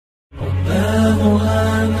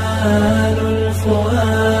آمال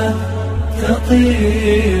الفؤاد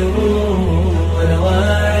تطير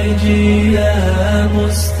والواعجي يا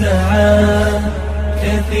مستعان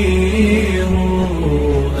كثير.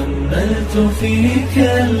 أملت فيك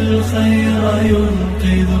الخير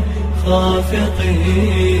ينقذ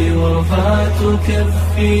خافقي ورفعت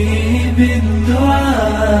كفي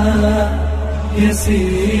بالدعاء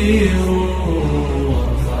يسير.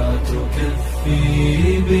 ورفعت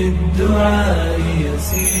كفي بالدعاء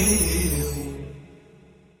يسير.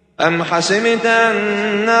 أم حسبت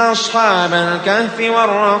أن أصحاب الكهف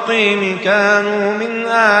والرقيم كانوا من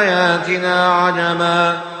آياتنا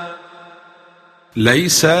عجبا.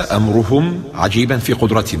 ليس أمرهم عجيبا في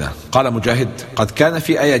قدرتنا. قال مجاهد: قد كان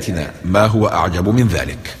في آياتنا ما هو أعجب من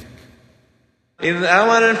ذلك. إذ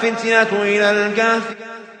أوى الفتية إلى الكهف.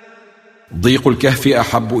 ضيق الكهف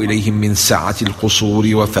أحب إليهم من سعة القصور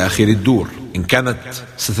وفاخر الدور، إن كانت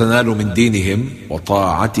ستنال من دينهم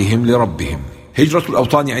وطاعتهم لربهم. هجرة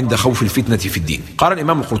الأوطان عند خوف الفتنة في الدين. قال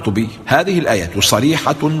الإمام القرطبي: هذه الآية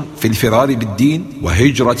صريحة في الفرار بالدين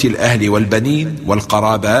وهجرة الأهل والبنين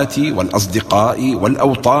والقرابات والأصدقاء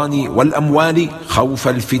والأوطان والأموال خوف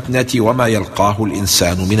الفتنة وما يلقاه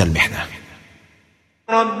الإنسان من المحنة.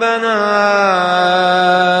 ربنا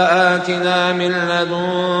آتنا من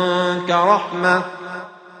لدنك رحمة.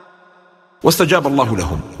 واستجاب الله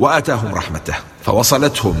لهم وآتاهم رحمته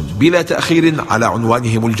فوصلتهم بلا تأخير على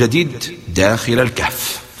عنوانهم الجديد داخل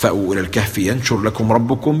الكهف. فأووا إلى الكهف ينشر لكم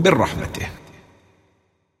ربكم من رحمته.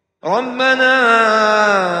 ربنا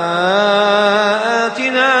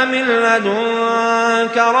آتنا من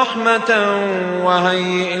لدنك رحمة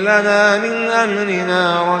وهيئ لنا من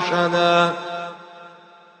أمرنا رشدا.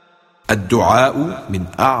 الدعاء من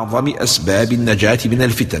أعظم أسباب النجاة من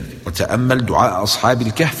الفتن، وتأمل دعاء أصحاب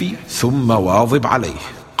الكهف ثم واظب عليه.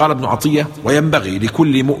 قال ابن عطية: وينبغي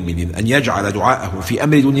لكل مؤمن أن يجعل دعاءه في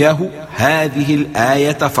أمر دنياه هذه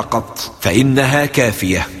الآية فقط فإنها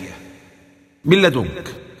كافية. من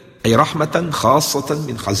لدنك أي رحمة خاصة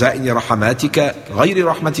من خزائن رحماتك غير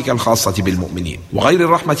رحمتك الخاصة بالمؤمنين وغير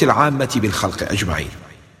الرحمة العامة بالخلق أجمعين.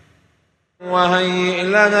 وهيئ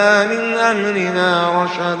لنا من أمرنا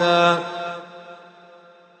رشدا.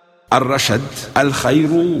 الرشد الخير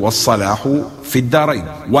والصلاح في الدارين،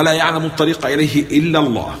 ولا يعلم الطريق إليه إلا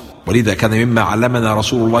الله. ولذا كان مما علمنا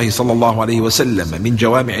رسول الله صلى الله عليه وسلم من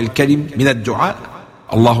جوامع الكلم من الدعاء: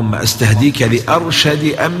 اللهم أستهديك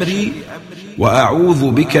لأرشد أمري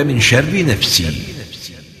وأعوذ بك من شر نفسي.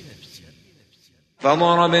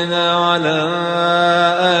 فضربنا على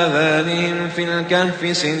آذانهم في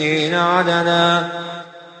الكهف سنين عددا.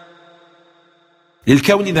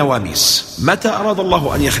 للكون نواميس، متى أراد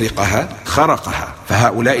الله أن يخرقها خرقها.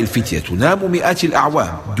 فهؤلاء الفتية ناموا مئات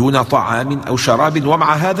الأعوام دون طعام أو شراب،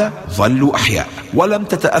 ومع هذا ظلوا أحياء ولم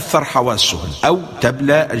تتأثر حواسهم أو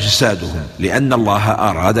تبلى أجسادهم، لأن الله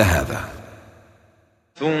أراد هذا.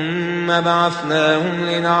 ثم بعثناهم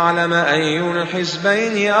لنعلم أي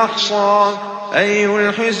الحزبين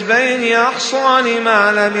أحصى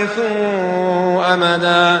لما لبثوا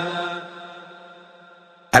أمدا.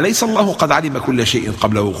 أليس الله قد علم كل شيء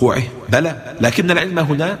قبل وقوعه؟ بلى، لكن العلم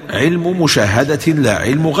هنا علم مشاهدة لا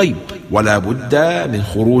علم غيب، ولا بد من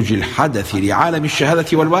خروج الحدث لعالم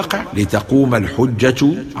الشهادة والواقع لتقوم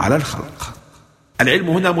الحجة على الخلق. العلم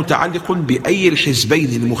هنا متعلق بأي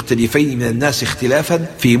الحزبين المختلفين من الناس اختلافا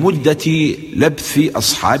في مدة لبث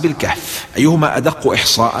أصحاب الكهف، أيهما أدق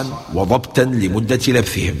إحصاء وضبطا لمدة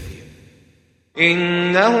لبثهم.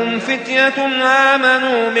 إنهم فتية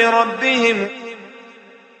آمنوا بربهم.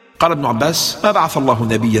 قال ابن عباس: ما بعث الله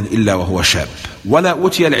نبيا إلا وهو شاب، ولا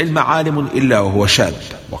أوتي العلم عالم إلا وهو شاب.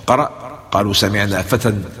 وقرأ: قالوا سمعنا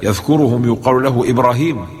فتى يذكرهم يقال له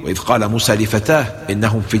إبراهيم وإذ قال موسى لفتاه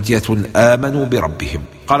إنهم فتية آمنوا بربهم.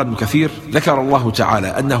 قال ابن كثير: ذكر الله تعالى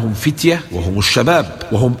أنهم فتية وهم الشباب،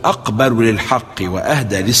 وهم أقبل للحق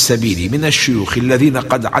وأهدى للسبيل من الشيوخ الذين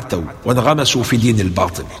قد عتوا وانغمسوا في دين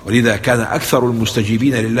الباطل. ولذا كان أكثر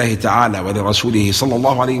المستجيبين لله تعالى ولرسوله صلى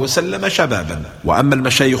الله عليه وسلم شبابا. وأما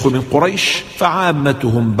المشايخ من قريش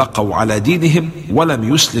فعامتهم بقوا على دينهم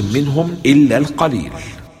ولم يسلم منهم إلا القليل.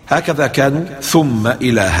 هكذا كانوا ثم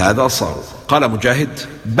إلى هذا صاروا. قال مجاهد: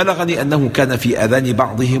 بلغني أنه كان في آذان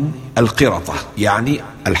بعضهم القرطة، يعني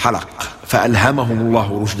الحلق، فألهمهم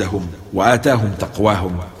الله رشدهم وآتاهم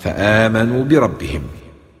تقواهم فآمنوا بربهم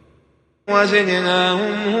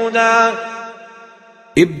وزدناهم هدى.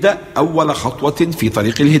 ابدأ أول خطوة في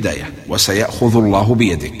طريق الهداية، وسيأخذ الله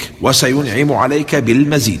بيدك وسينعم عليك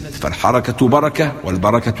بالمزيد. فالحركة بركة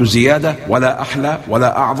والبركة زيادة، ولا أحلى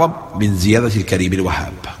ولا أعظم من زيادة الكريم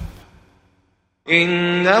الوهاب.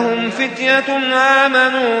 إنهم فتية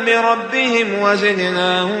آمنوا بربهم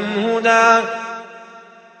وزدناهم هدى.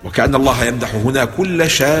 وكأن الله يمدح هنا كل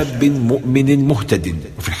شاب مؤمن مهتد.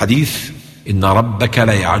 وفي الحديث: إن ربك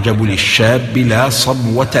ليعجب للشاب لا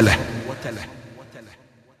صبوة له،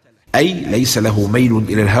 أي ليس له ميل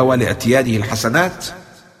إلى الهوى لاعتياده الحسنات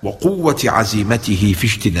وقوة عزيمته في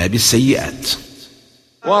اجتناب السيئات.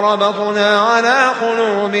 وربطنا على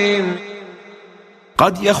قلوبهم.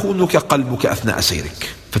 قد يخونك قلبك أثناء سيرك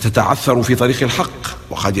فتتعثر في طريق الحق،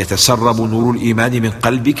 وقد يتسرب نور الإيمان من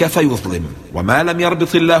قلبك فيظلم، وما لم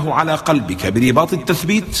يربط الله على قلبك برباط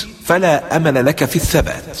التثبيت فلا أمل لك في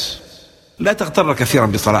الثبات. لا تغتر كثيرا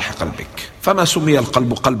بصلاح قلبك، فما سمي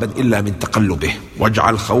القلب قلبا إلا من تقلبه،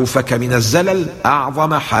 واجعل خوفك من الزلل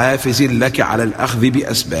أعظم حافز لك على الأخذ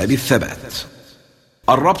بأسباب الثبات.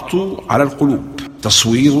 الربط على القلوب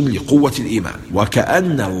تصوير لقوة الإيمان،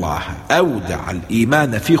 وكأن الله أودع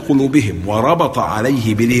الإيمان في قلوبهم وربط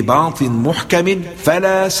عليه برباط محكم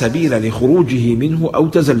فلا سبيل لخروجه منه أو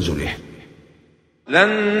تزلزله. لن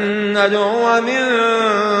ندعو من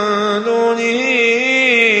دونه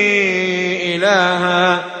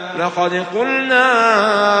إلها لقد قلنا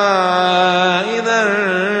إذا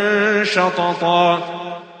شططا.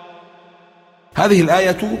 هذه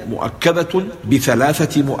الآية مؤكدة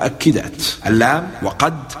بثلاثة مؤكدات: اللام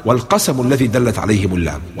وقد والقسم الذي دلت عليهم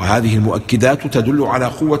اللام. وهذه المؤكدات تدل على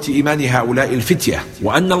قوة إيمان هؤلاء الفتية،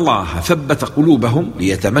 وأن الله ثبت قلوبهم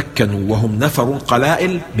ليتمكنوا وهم نفر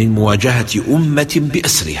قلائل من مواجهة أمة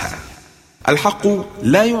بأسرها. الحق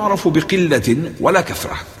لا يعرف بقلة ولا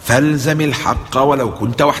كثرة، فالزم الحق ولو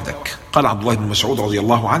كنت وحدك. قال عبد الله بن مسعود رضي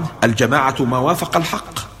الله عنه: الجماعة ما وافق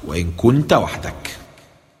الحق وإن كنت وحدك.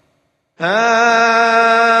 هؤلاء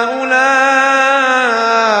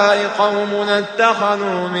قومنا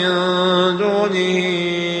اتخذوا من دونه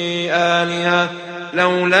آلهة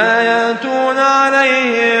لولا يأتون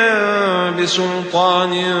عليهم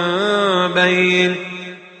بسلطان بين.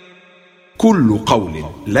 كل قول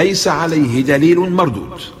ليس عليه دليل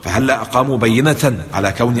مردود، فهلا أقاموا بينة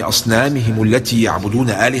على كون أصنامهم التي يعبدون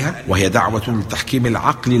آلهة، وهي دعوة لتحكيم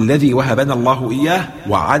العقل الذي وهبنا الله إياه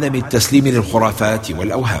وعدم التسليم للخرافات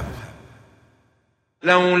والأوهام.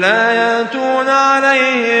 لولا يأتون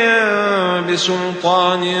عليهم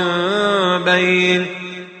بسلطان بين.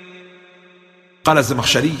 قال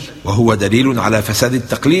الزمخشري: وهو دليل على فساد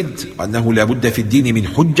التقليد، وأنه لا بد في الدين من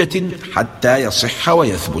حجة حتى يصح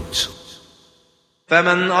ويثبت.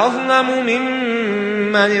 فمن أظلم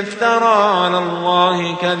ممن افترى على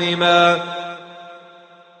الله كذبا.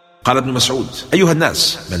 قال ابن مسعود: أيها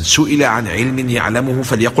الناس، من سئل عن علم يعلمه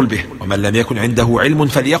فليقل به، ومن لم يكن عنده علم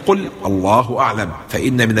فليقل الله أعلم،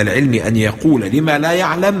 فإن من العلم أن يقول لما لا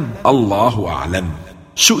يعلم الله أعلم.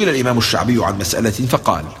 سئل الإمام الشعبي عن مسألة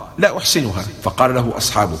فقال: لا أحسنها، فقال له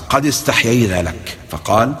أصحابه: قد استحيينا لك،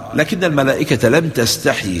 فقال: لكن الملائكة لم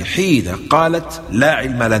تستحي حين قالت لا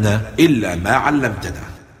علم لنا إلا ما علمتنا.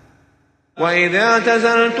 وإذ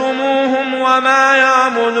اعتزلتموهم وما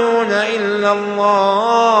يعبدون إلا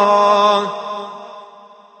الله.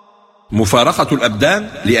 مفارقة الأبدان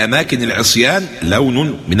لأماكن العصيان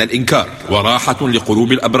لون من الإنكار، وراحة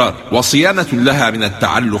لقلوب الأبرار، وصيانة لها من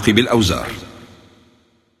التعلق بالأوزار.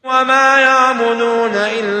 وما يعبدون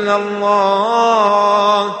إلا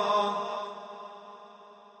الله.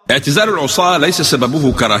 اعتزال العصاة ليس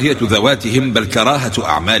سببه كراهية ذواتهم، بل كراهة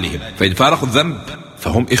أعمالهم، فإن فارقوا الذنب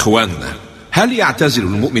فهم إخواننا. هل يعتزل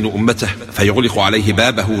المؤمن أمته فيغلق عليه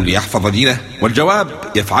بابه ليحفظ دينه؟ والجواب: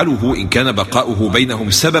 يفعله إن كان بقاؤه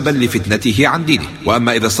بينهم سببا لفتنته عن دينه،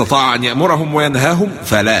 وأما إذا استطاع أن يأمرهم وينهاهم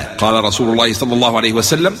فلا. قال رسول الله صلى الله عليه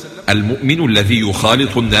وسلم: المؤمن الذي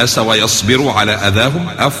يخالط الناس ويصبر على أذاهم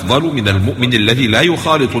أفضل من المؤمن الذي لا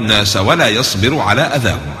يخالط الناس ولا يصبر على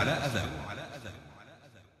أذاهم.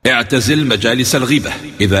 اعتزل مجالس الغيبة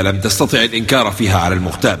إذا لم تستطع الإنكار فيها على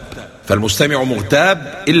المغتاب، فالمستمع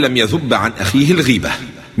مغتاب إن لم يذب عن أخيه الغيبة.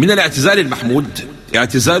 من الاعتزال المحمود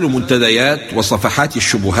اعتزال منتديات وصفحات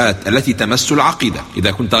الشبهات التي تمس العقيدة،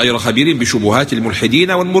 إذا كنت غير خبير بشبهات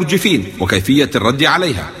الملحدين والمرجفين وكيفية الرد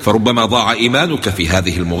عليها، فربما ضاع إيمانك في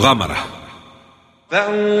هذه المغامرة.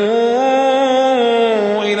 فأووا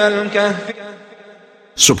إلى الكهف.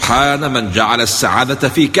 سبحان من جعل السعادة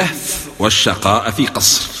في كهف والشقاء في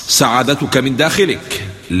قصر. سعادتك من داخلك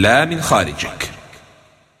لا من خارجك.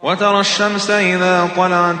 وترى الشمس إذا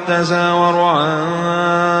طلعت تزاور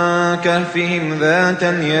عن كهفهم ذات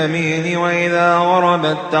اليمين وإذا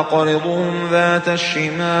غربت تقرضهم ذات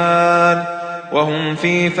الشمال وهم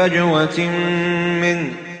في فجوة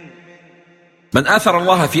منه من آثر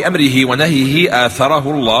الله في أمره ونهيه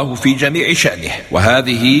آثره الله في جميع شأنه،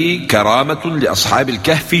 وهذه كرامة لأصحاب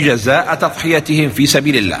الكهف جزاء تضحيتهم في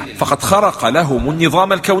سبيل الله، فقد خرق لهم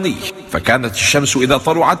النظام الكوني، فكانت الشمس إذا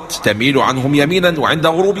طلعت تميل عنهم يمينا، وعند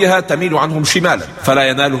غروبها تميل عنهم شمالا، فلا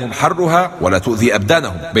ينالهم حرها ولا تؤذي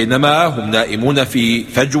أبدانهم، بينما هم نائمون في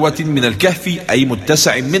فجوة من الكهف أي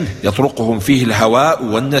متسع منه يطرقهم فيه الهواء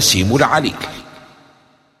والنسيم العليل.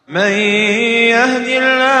 من يهد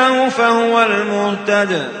الله فهو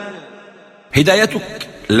المهتد. هدايتك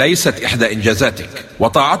ليست إحدى إنجازاتك،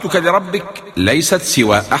 وطاعتك لربك ليست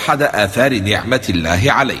سوى أحد آثار نعمة الله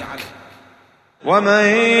عليك. ومن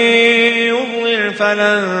يضلل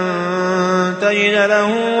فلن تجد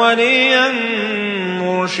له وليا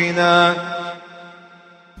مرشدا.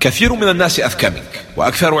 كثير من الناس أذكى منك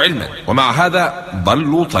وأكثر علما، ومع هذا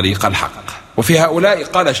ضلوا طريق الحق. وفي هؤلاء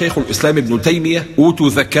قال شيخ الإسلام ابن تيمية: أوتوا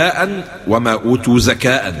ذكاء وما أوتوا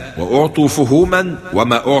زكاء، وأعطوا فهوما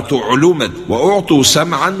وما أعطوا علوما، وأعطوا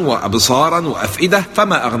سمعا وأبصارا وأفئدة،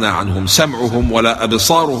 فما أغنى عنهم سمعهم ولا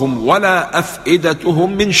أبصارهم ولا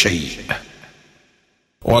أفئدتهم من شيء.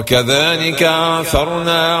 وكذلك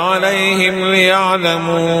آثرنا عليهم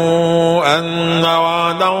ليعلموا أن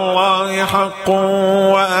وعد الله حق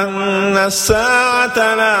وأن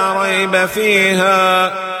الساعة لا ريب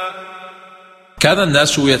فيها. كان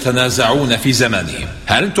الناس يتنازعون في زمانهم: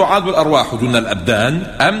 هل تعاد الأرواح دون الأبدان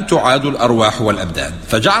أم تعاد الأرواح والأبدان؟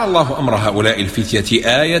 فجعل الله أمر هؤلاء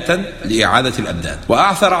الفتية آية لإعادة الأبدان،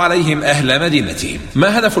 وأعثر عليهم أهل مدينتهم.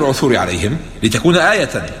 ما هدف العثور عليهم؟ لتكون آية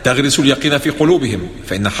تغرس اليقين في قلوبهم،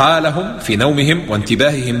 فإن حالهم في نومهم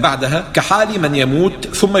وانتباههم بعدها كحال من يموت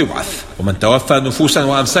ثم يبعث، ومن توفى نفوسا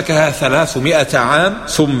وأمسكها 300 عام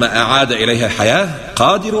ثم أعاد إليها الحياة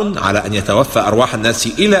قادر على أن يتوفى أرواح الناس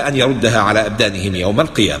إلى أن يردها على أبدانهم يوم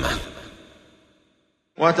القيامة.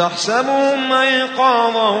 وتحسبهم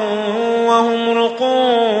أيقاظا وهم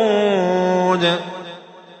رقود.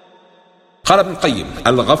 قال ابن القيم: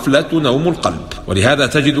 الغفلة نوم القلب، ولهذا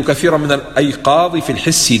تجد كثيرا من الأيقاظ في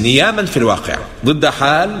الحس نياما في الواقع، ضد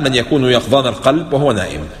حال من يكون يقظان القلب وهو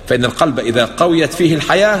نائم، فإن القلب إذا قويت فيه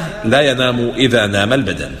الحياة لا ينام إذا نام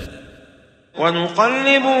البدن.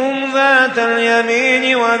 ونقلبهم ذات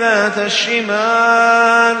اليمين وذات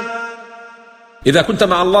الشمال. إذا كنت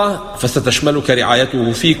مع الله فستشملك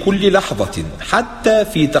رعايته في كل لحظة، حتى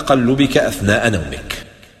في تقلبك أثناء نومك.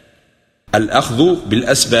 الأخذ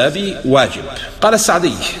بالأسباب واجب. قال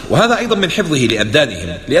السعدي: وهذا أيضا من حفظه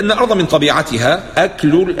لأبدانهم، لأن الأرض من طبيعتها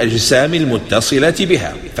أكل الأجسام المتصلة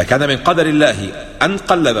بها، فكان من قدر الله أن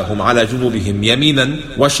قلبهم على جنوبهم يمينا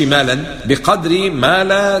وشمالا بقدر ما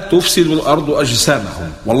لا تفسد الأرض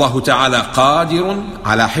أجسامهم، والله تعالى قادر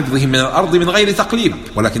على حفظهم من الأرض من غير تقليب،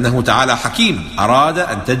 ولكنه تعالى حكيم أراد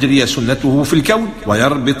أن تجري سنته في الكون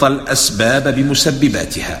ويربط الأسباب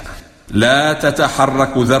بمسبباتها. لا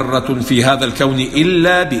تتحرك ذرة في هذا الكون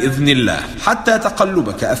إلا بإذن الله، حتى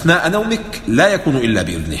تقلبك أثناء نومك لا يكون إلا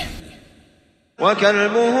بإذنه.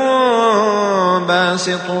 وكلبهم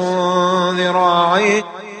باسط ذراعيه.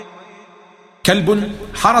 كلب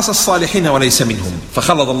حرس الصالحين وليس منهم،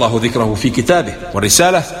 فخلد الله ذكره في كتابه،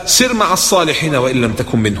 والرسالة: سر مع الصالحين وإن لم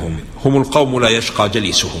تكن منهم، هم القوم لا يشقى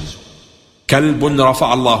جليسهم. كلب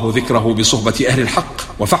رفع الله ذكره بصحبة أهل الحق،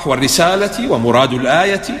 وفحوى الرسالة ومراد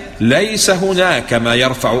الآية: ليس هناك ما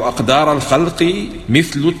يرفع أقدار الخلق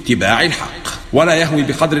مثل اتباع الحق، ولا يهوي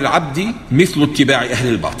بقدر العبد مثل اتباع أهل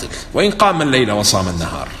الباطل، وإن قام الليل وصام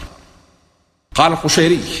النهار. قال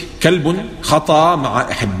القشيري: كلب خطى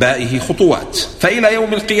مع أحبائه خطوات، فإلى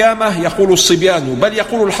يوم القيامة يقول الصبيان بل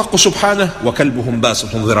يقول الحق سبحانه: وكلبهم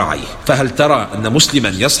باسط ذراعيه. فهل ترى أن مسلما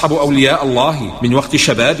يصحب أولياء الله من وقت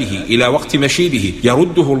شبابه إلى وقت مشيبه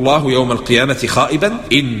يرده الله يوم القيامة خائبا؟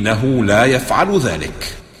 إنه لا يفعل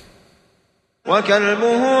ذلك.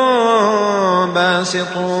 وكلبهم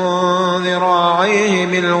باسط ذراعيه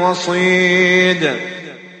بالوصيد.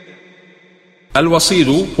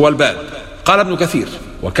 الوصيد هو الباب. قال ابن كثير: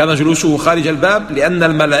 وكان جلوسه خارج الباب لأن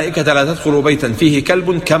الملائكة لا تدخل بيتا فيه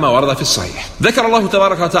كلب، كما ورد في الصحيح. ذكر الله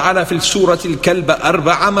تبارك وتعالى في السورة الكلب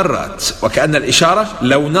 4 مرات، وكأن الإشارة: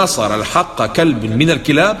 لو نصر الحق كلب من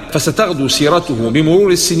الكلاب فستغدو سيرته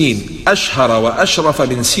بمرور السنين أشهر وأشرف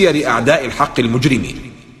من سير أعداء الحق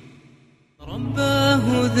المجرمين.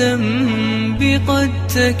 رباه ذنبي قد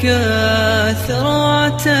تكاثر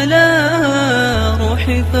واعتلى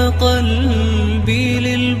روحي، فقلبي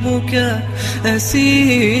للبكاء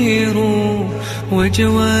أسير،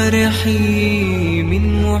 وجوارحي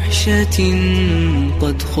من وحشة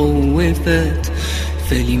قد خوفت،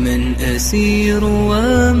 فلمن أسير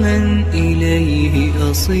ومن إليه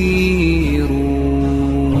أصير.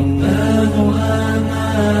 رباه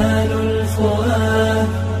آمال الفؤاد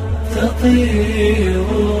تطير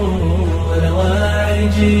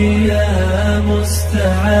والواعج يا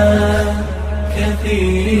مستعان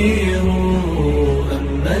كثير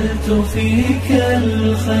أملت فيك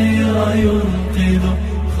الخير ينقذ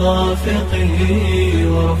خافقي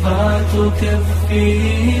ورفعت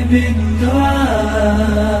كفي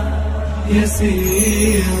بالدعاء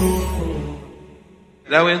يسير.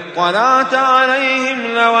 لو اطلعت عليهم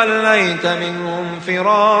لوليت منهم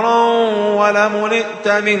فرارا ولملئت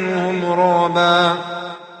منهم رعبا.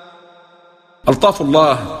 ألطاف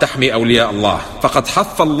الله تحمي أولياء الله، فقد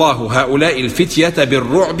حث الله هؤلاء الفتية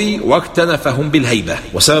بالرعب واكتنفهم بالهيبة،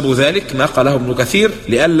 وسبب ذلك ما قاله ابن كثير: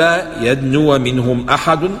 لئلا يدنو منهم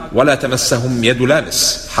أحد ولا تمسهم يد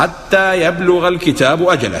لامس حتى يبلغ الكتاب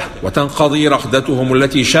أجله وتنقضي رقدتهم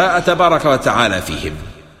التي شاء تبارك وتعالى فيهم.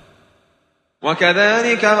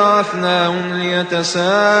 وكذلك بعثناهم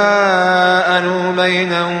ليتساءلوا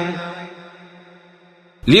بينهم.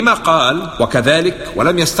 لما قال وكذلك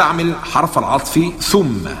ولم يستعمل حرف العطف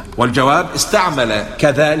ثم؟ والجواب استعمل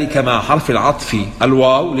كذلك مع حرف العطف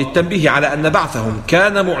الواو للتنبيه على أن بعثهم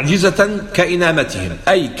كان معجزة كإنامتهم،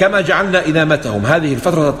 أي كما جعلنا إنامتهم هذه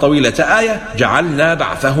الفترة الطويلة آية جعلنا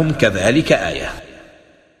بعثهم كذلك آية.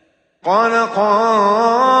 قال قائل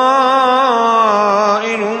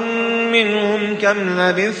منهم كم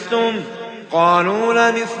لبثتم؟ قالوا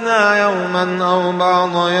لبثنا يوما أو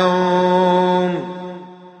بعض يوم.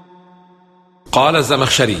 قال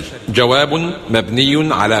الزمخشري: جواب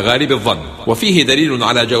مبني على غالب الظن، وفيه دليل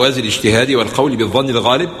على جواز الاجتهاد والقول بالظن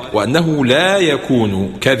الغالب، وأنه لا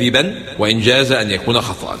يكون كذبا وإن جاز أن يكون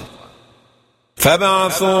خطأ.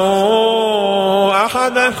 فابعثوا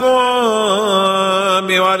أحدكم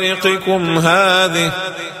بورقكم هذه.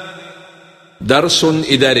 درس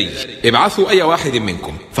إداري: ابعثوا أي واحد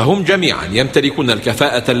منكم، فهم جميعا يمتلكون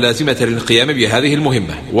الكفاءة اللازمة للقيام بهذه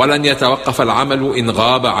المهمة، ولن يتوقف العمل إن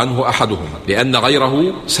غاب عنه أحدهم، لأن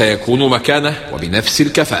غيره سيكون مكانه وبنفس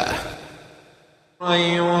الكفاءة.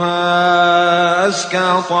 أيها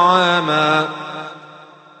أزكى طعاما.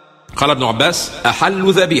 قال ابن عباس: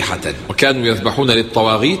 أحلوا ذبيحة، وكانوا يذبحون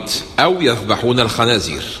للطواغيت أو يذبحون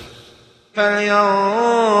الخنازير.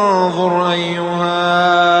 فلينظر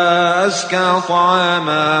أيها أزكى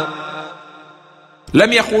طعاما.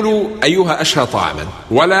 لم يقولوا أيها أشهى طعاما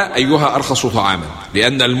ولا أيها أرخص طعاما،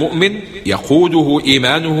 لأن المؤمن يقوده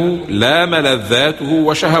إيمانه لا ملذاته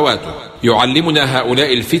وشهواته. يعلمنا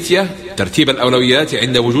هؤلاء الفتية ترتيب الأولويات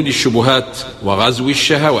عند وجود الشبهات وغزو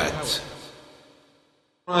الشهوات.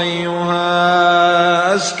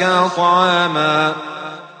 أيها أزكى طعاما.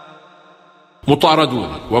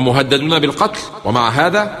 مطاردون ومهددون بالقتل، ومع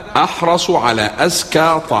هذا أحرصوا على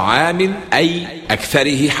أزكى طعام أي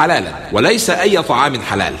أكثره حلالا، وليس أي طعام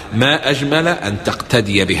حلال. ما أجمل أن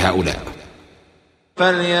تقتدي بهؤلاء.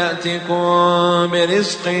 فليأتكم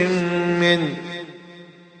برزق منه.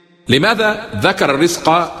 لماذا ذكر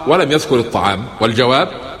الرزق ولم يذكر الطعام؟ والجواب: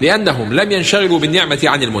 لأنهم لم ينشغلوا بالنعمة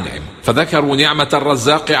عن المنعم، فذكروا نعمة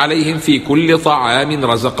الرزاق عليهم في كل طعام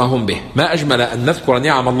رزقهم به. ما أجمل أن نذكر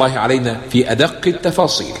نعم الله علينا في أدق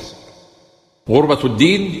التفاصيل. غربة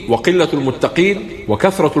الدين وقلة المتقين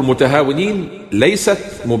وكثرة المتهاونين ليست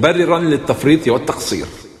مبررا للتفريط والتقصير.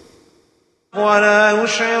 ولا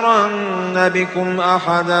يشعرن بكم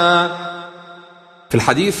أحدا. في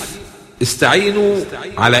الحديث: استعينوا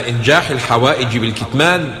على إنجاح الحوائج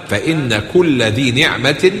بالكتمان، فإن كل ذي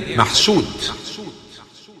نعمة محسود.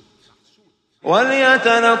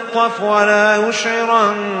 وليتلطف ولا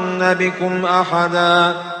يشعرن بكم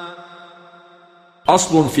أحدا.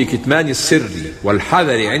 أصل في كتمان السر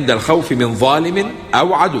والحذر عند الخوف من ظالم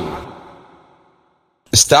أو عدو.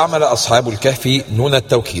 استعمل أصحاب الكهف نون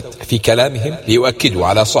التوكيد في كلامهم ليؤكدوا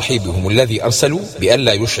على صاحبهم الذي أرسلوا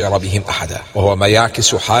بألا يشعر بهم أحدا، وهو ما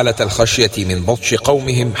يعكس حالة الخشية من بطش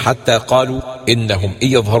قومهم، حتى قالوا إنهم إن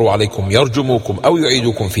يظهروا عليكم يرجموكم أو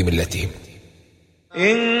يعيدوكم في ملتهم.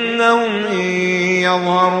 إنهم إن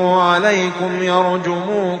يظهروا عليكم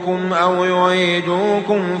يرجموكم أو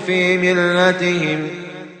يعيدوكم في ملتهم.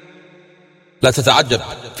 لا تتعجب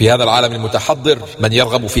في هذا العالم المتحضر من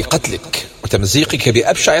يرغب في قتلك وتمزيقك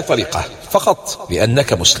بأبشع طريقة فقط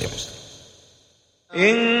لأنك مسلم.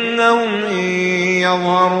 إنهم إن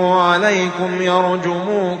يظهروا عليكم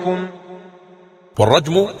يرجموكم.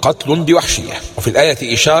 والرجم قتل بوحشية، وفي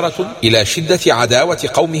الآية إشارة إلى شدة عداوة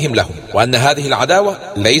قومهم لهم، وأن هذه العداوة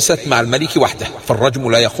ليست مع الملك وحده،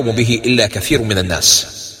 فالرجم لا يقوم به إلا كثير من الناس.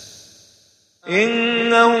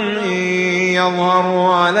 إنهم إن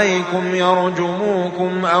يظهروا عليكم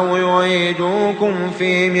يرجموكم أو يعيدوكم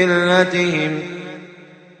في ملتهم.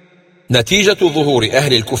 نتيجة ظهور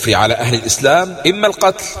أهل الكفر على أهل الإسلام إما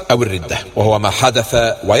القتل أو الردة، وهو ما حدث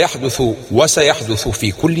ويحدث وسيحدث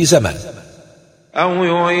في كل زمان. أو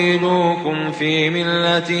يعيدوكم في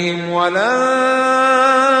ملتهم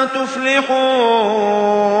ولن تفلحوا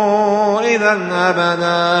إذا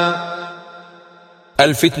أبدا.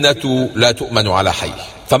 الفتنة لا تؤمن على حي،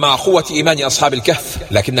 فمع قوة إيمان أصحاب الكهف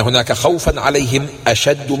لكن هناك خوفا عليهم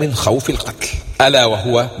أشد من خوف القتل، ألا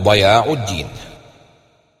وهو ضياع الدين.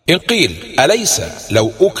 إن قيل أليس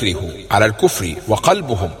لو أكرهوا على الكفر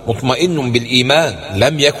وقلبهم مطمئن بالإيمان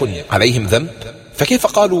لم يكن عليهم ذنب؟ فكيف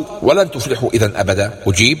قالوا ولن تفلحوا إذن أبدا؟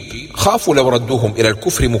 أجيب: خافوا لو ردوهم إلى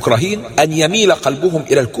الكفر مكرهين أن يميل قلبهم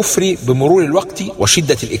إلى الكفر بمرور الوقت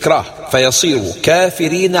وشدة الإكراه فيصيروا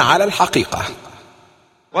كافرين على الحقيقة.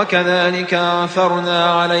 وكذلك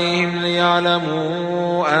أثرنا عليهم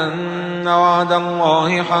ليعلموا أن وعد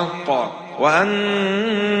الله حق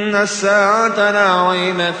وأن الساعة لا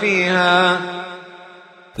ريب فيها.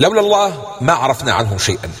 لولا الله ما عرفنا عنهم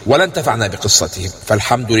شيئا ولا انتفعنا بقصتهم،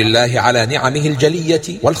 فالحمد لله على نعمه الجلية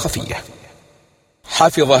والخفية.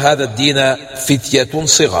 حفظ هذا الدين فتية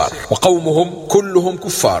صغار وقومهم كلهم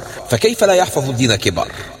كفار، فكيف لا يحفظ الدين كبار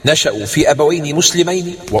نشأوا في أبوين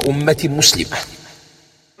مسلمين وأمة مسلمة.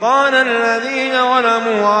 قال الذين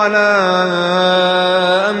ظلموا على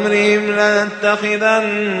أمرهم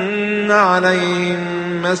لنتخذن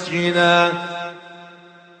عليهم مسجدا.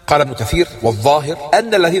 قال ابن كثير: والظاهر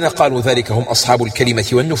أن الذين قالوا ذلك هم أصحاب الكلمة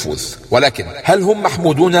والنفوذ، ولكن هل هم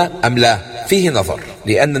محمودون أم لا فيه نظر،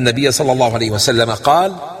 لأن النبي صلى الله عليه وسلم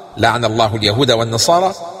قال: لعن الله اليهود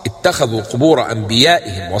والنصارى اتخذوا قبور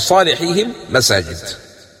أنبيائهم وصالحيهم مساجد.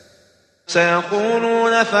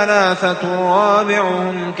 سيقولون ثلاثة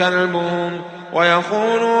رابعهم كلبهم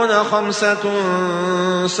ويقولون خمسة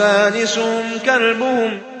سادسهم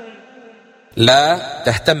كلبهم. لا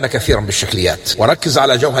تهتم كثيرا بالشكليات وركز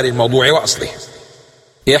على جوهر الموضوع وأصله.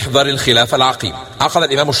 احذر الخلاف العقيم. عقد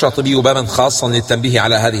الإمام الشاطبي بابا خاصا للتنبيه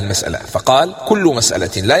على هذه المسألة فقال: كل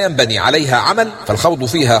مسألة لا ينبني عليها عمل فالخوض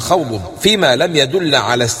فيها خوض فيما لم يدل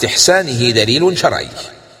على استحسانه دليل شرعي.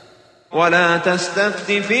 ولا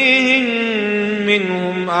تستفت فيهم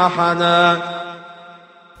منهم أحدا.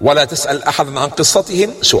 ولا تسأل أحدا عن قصتهم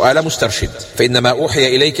سؤال مسترشد، فإنما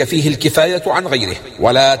أوحي إليك فيه الكفاية عن غيره.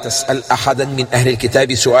 ولا تسأل أحدا من أهل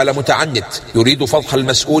الكتاب سؤال متعنت يريد فضح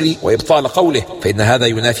المسؤول وإبطال قوله، فإن هذا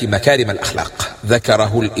ينافي مكارم الأخلاق.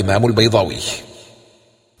 ذكره الإمام البيضاوي.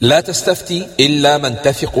 لا تستفتي إلا من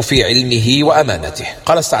تثق في علمه وأمانته.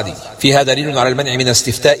 قال السعدي: فيها دليل على المنع من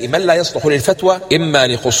استفتاء من لا يصلح للفتوى، إما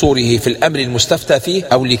لقصوره في الأمر المستفتى فيه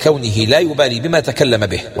أو لكونه لا يبالي بما تكلم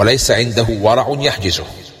به وليس عنده ورع يحجزه.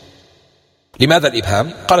 لماذا الإبهام؟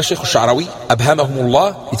 قال الشيخ الشعراوي: أبهمهم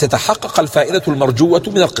الله لتتحقق الفائدة المرجوة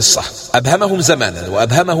من القصة. أبهمهم زمانا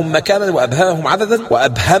وأبهمهم مكانا وأبهمهم عددا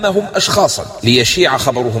وأبهمهم أشخاصا ليشيع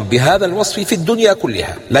خبرهم بهذا الوصف في الدنيا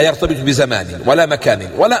كلها، لا يرتبط بزمان ولا مكان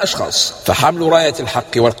ولا أشخاص، فحمل راية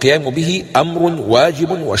الحق والقيام به أمر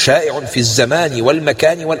واجب وشائع في الزمان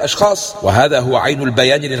والمكان والأشخاص، وهذا هو عين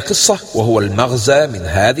البيان للقصة وهو المغزى من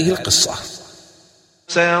هذه القصة.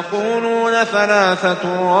 سيقولون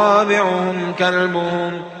ثلاثة رابعهم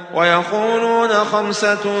كلبهم ويقولون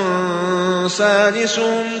خمسة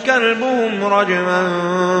سادسهم كلبهم رجما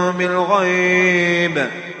بالغيب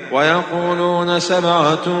ويقولون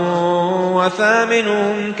سبعة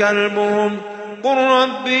وثامنهم كلبهم قل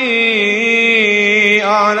ربي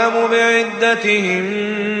أعلم بعدتهم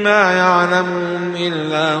ما يعلمهم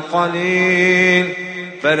إلا قليل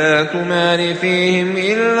فلا تمار فيهم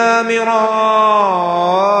إلا مراء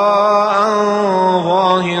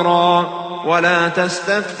ظاهرا ولا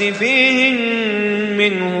تستفت فيهم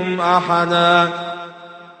منهم أحدا.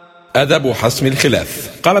 أدب حسم الخلاف.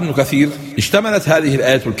 قال ابن كثير: اشتملت هذه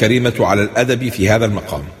الآية الكريمة على الأدب في هذا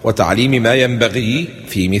المقام وتعليم ما ينبغي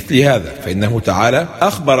في مثل هذا، فإنه تعالى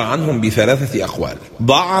أخبر عنهم بثلاثة أقوال،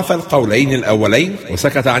 ضعف القولين الأولين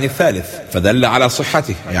وسكت عن الثالث، فدل على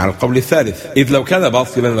صحته أي على القول الثالث، إذ لو كان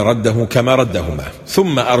باطلا لرده كما ردهما،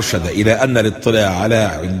 ثم أرشد إلى أن الاطلاع على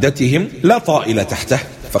عدتهم لا طائل تحته،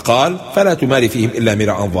 فقال: فلا تمار فيهم إلا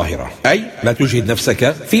مراء ظاهرا، أي لا تجهد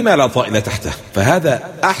نفسك فيما لا طائل تحته. فهذا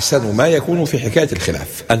أحسن ما يكون في حكاية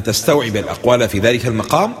الخلاف، أن تستوعب الأقوال في ذلك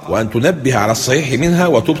المقام وأن تنبه على الصحيح منها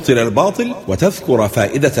وتبطل الباطل وتذكر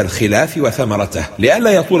فائدة الخلاف وثمرته،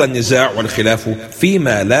 لئلا يطول النزاع والخلاف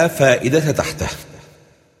فيما لا فائدة تحته.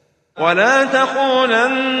 ولا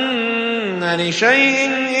تقولن لشيء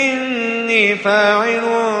إني فاعل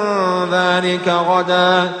ذلك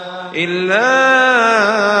غدا إلا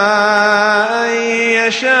أن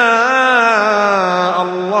يشاء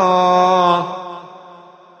الله.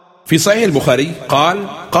 في صحيح البخاري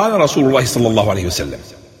قال رسول الله صلى الله عليه وسلم: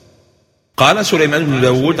 قال سليمان بن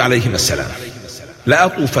داود عليهما السلام: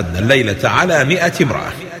 لأطوفن الليلة على 100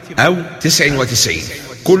 امرأة أو 99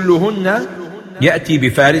 كلهن يأتي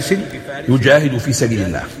بفارس يجاهد في سبيل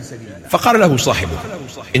الله. فقال له صاحبه: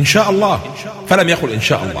 إن شاء الله. فلم يقل إن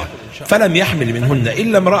شاء الله، فلم يحمل منهن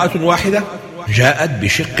إلا امرأة واحدة جاءت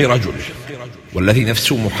بشق رجل، والذي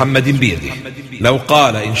نفس محمد بيده لو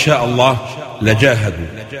قال إن شاء الله لجاهدوا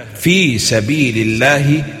في سبيل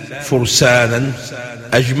الله فرسانا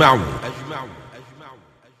أجمعون.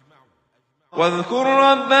 واذكر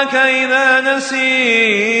ربك إذا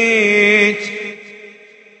نسيت،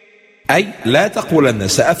 أي لا تقولن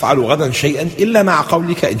سأفعل غدا شيئا إلا مع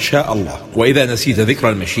قولك إن شاء الله. وإذا نسيت ذكر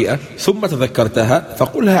المشيئة ثم تذكرتها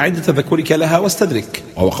فقلها عند تذكرك لها واستدرك،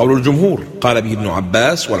 وهو قول الجمهور، قال به ابن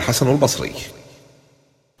عباس والحسن البصري.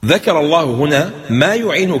 ذكر الله هنا ما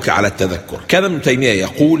يعينك على التذكر. كان ابن تيمية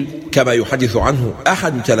يقول كما يحدث عنه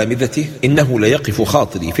أحد تلامذته: إنه ليقف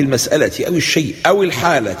خاطري في المسألة أو الشيء أو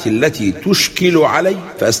الحالة التي تشكل علي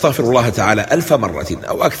فأستغفر الله تعالى 1000 مرة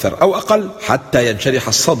أو أكثر أو أقل حتى ينشرح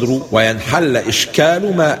الصدر وينحل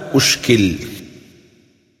إشكال ما أشكل.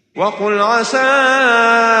 وقل عسى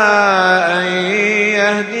أن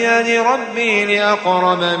يهديني ربي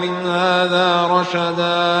لأقرب من هذا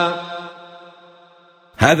رشدا.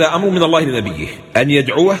 هذا أمر من الله لنبيه أن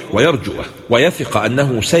يدعوه ويرجوه ويثق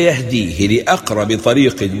أنه سيهديه لأقرب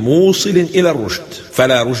طريق موصل إلى الرشد،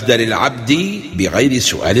 فلا رشد للعبد بغير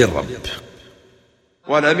سؤال الرب.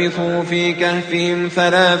 ولبثوا في كهفهم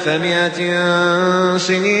 300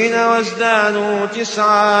 سنين وازدادوا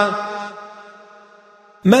 9.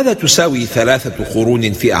 ماذا تساوي 3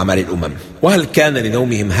 قرون في أعمال الأمم؟ وهل كان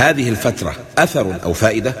لنومهم هذه الفترة أثر أو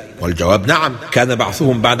فائدة؟ والجواب نعم، كان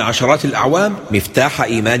بعثهم بعد عشرات الأعوام مفتاح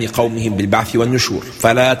إيمان قومهم بالبعث والنشور،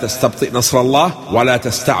 فلا تستبطئ نصر الله ولا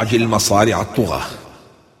تستعجل مصارع الطغاة.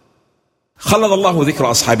 خلد الله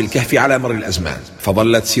ذكر أصحاب الكهف على مر الأزمان،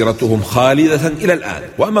 فظلت سيرتهم خالدة إلى الآن.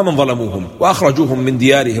 وأما من ظلموهم وأخرجوهم من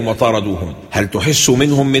ديارهم وطاردوهم، هل تحس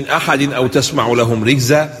منهم من أحد أو تسمع لهم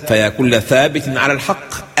ركزا؟ فيا كل ثابت على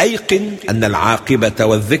الحق أيقن أن العاقبة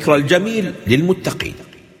والذكر الجميل للمتقين.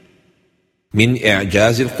 من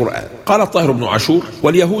إعجاز القرآن. قال الطاهر بن عاشور: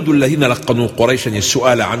 واليهود الذين لقنوا قريشا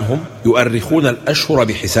السؤال عنهم يؤرخون الأشهر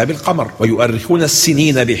بحساب القمر، ويؤرخون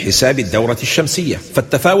السنين بحساب الدورة الشمسية،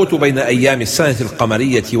 فالتفاوت بين أيام السنة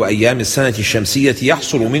القمرية وأيام السنة الشمسية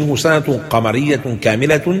يحصل منه سنة قمرية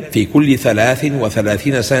كاملة في كل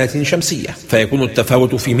 33 سنة شمسية، فيكون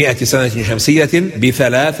التفاوت في 100 سنة شمسية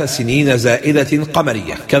ب3 سنين زائدة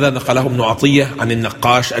قمرية. كذا نقله ابن عطية عن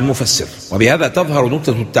النقاش المفسر. وبهذا تظهر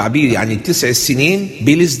نقطة التعبير عن 9 السنين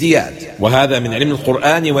بالازدياد، وهذا من علم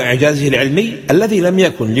القرآن وإعجازه العلمي الذي لم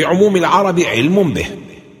يكن لعموم العرب علم به.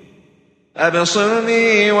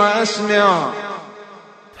 أبصرني وأسمع.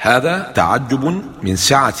 هذا تعجب من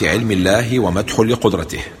سعة علم الله ومدح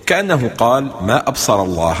لقدرته، كأنه قال: ما أبصر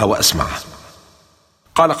الله وأسمعه.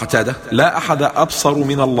 قال قتادة: لا أحد أبصر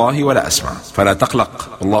من الله ولا أسمع، فلا تقلق،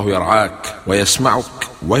 الله يرعاك ويسمعك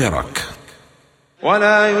ويراك.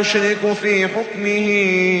 ولا يشرك في حكمه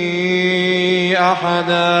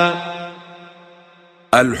أحدا.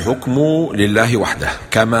 الحكم لله وحده،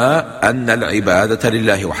 كما أن العبادة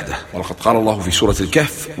لله وحده. ولقد قال الله في سورة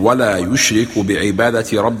الكهف: ولا يشرك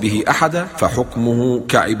بعبادة ربه أحدا، فحكمه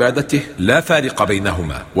كعبادته لا فارق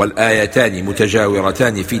بينهما، والآيتان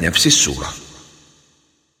متجاورتان في نفس السورة.